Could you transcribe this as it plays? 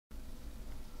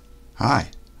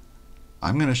Hi,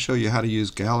 I'm going to show you how to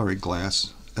use gallery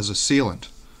glass as a sealant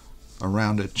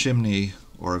around a chimney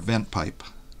or a vent pipe.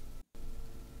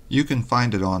 You can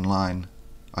find it online.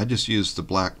 I just use the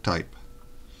black type.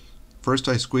 First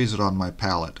I squeeze it on my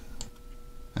palette,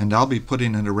 and I'll be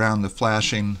putting it around the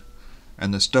flashing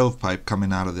and the stovepipe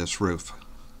coming out of this roof.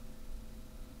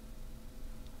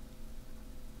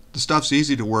 The stuff's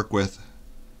easy to work with.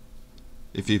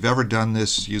 If you've ever done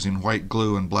this using white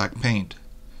glue and black paint,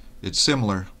 it's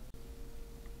similar,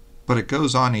 but it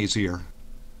goes on easier,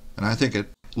 and I think it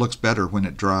looks better when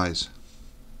it dries.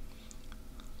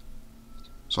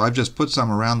 So I've just put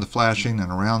some around the flashing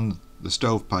and around the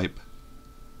stovepipe,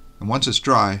 and once it's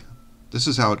dry, this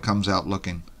is how it comes out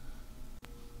looking.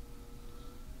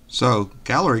 So,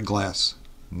 gallery glass,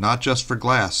 not just for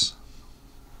glass.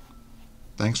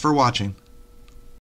 Thanks for watching.